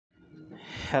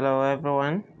Hello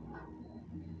everyone,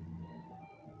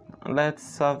 let's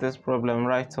solve this problem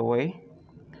right away.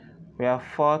 We have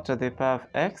 4 to the power of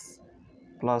x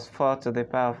plus 4 to the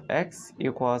power of x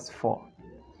equals 4.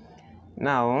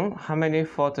 Now, how many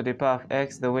 4 to the power of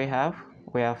x do we have?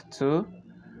 We have 2,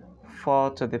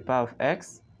 4 to the power of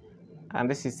x, and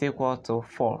this is equal to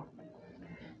 4.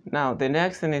 Now, the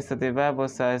next thing is to divide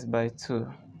both sides by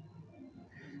 2.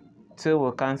 2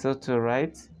 will cancel 2,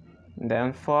 right?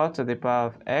 Then 4 to the power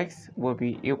of x will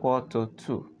be equal to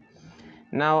 2.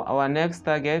 Now our next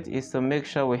target is to make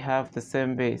sure we have the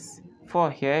same base.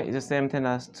 4 here is the same thing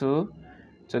as 2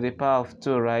 to the power of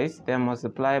 2, right? Then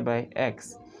multiply by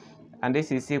x. And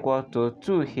this is equal to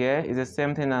 2 here is the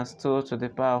same thing as 2 to the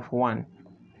power of 1.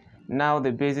 Now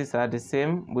the bases are the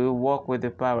same. We will work with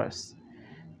the powers.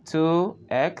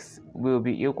 2x will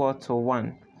be equal to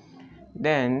 1.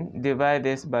 Then divide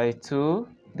this by 2,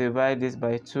 divide this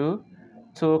by 2.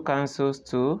 2 cancels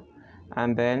 2.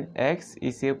 And then x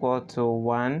is equal to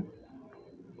 1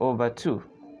 over 2.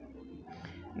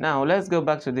 Now let's go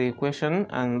back to the equation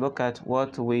and look at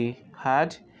what we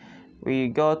had. We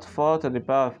got 4 to the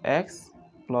power of x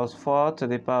plus 4 to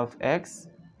the power of x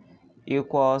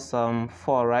equals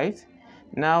 4, right?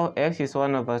 Now x is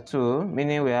 1 over 2,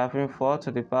 meaning we're having 4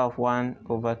 to the power of 1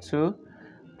 over 2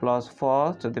 plus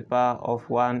 4 to the power of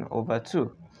 1 over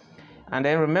 2. And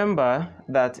then remember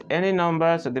that any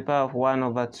number to the power of 1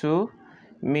 over 2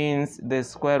 means the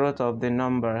square root of the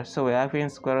number. So we're having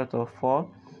square root of 4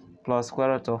 plus square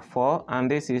root of 4, and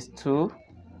this is 2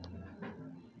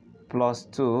 plus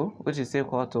 2, which is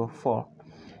equal to 4.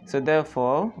 So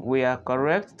therefore, we are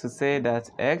correct to say that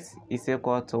x is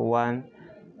equal to 1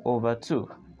 over 2.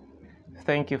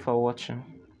 Thank you for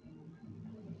watching.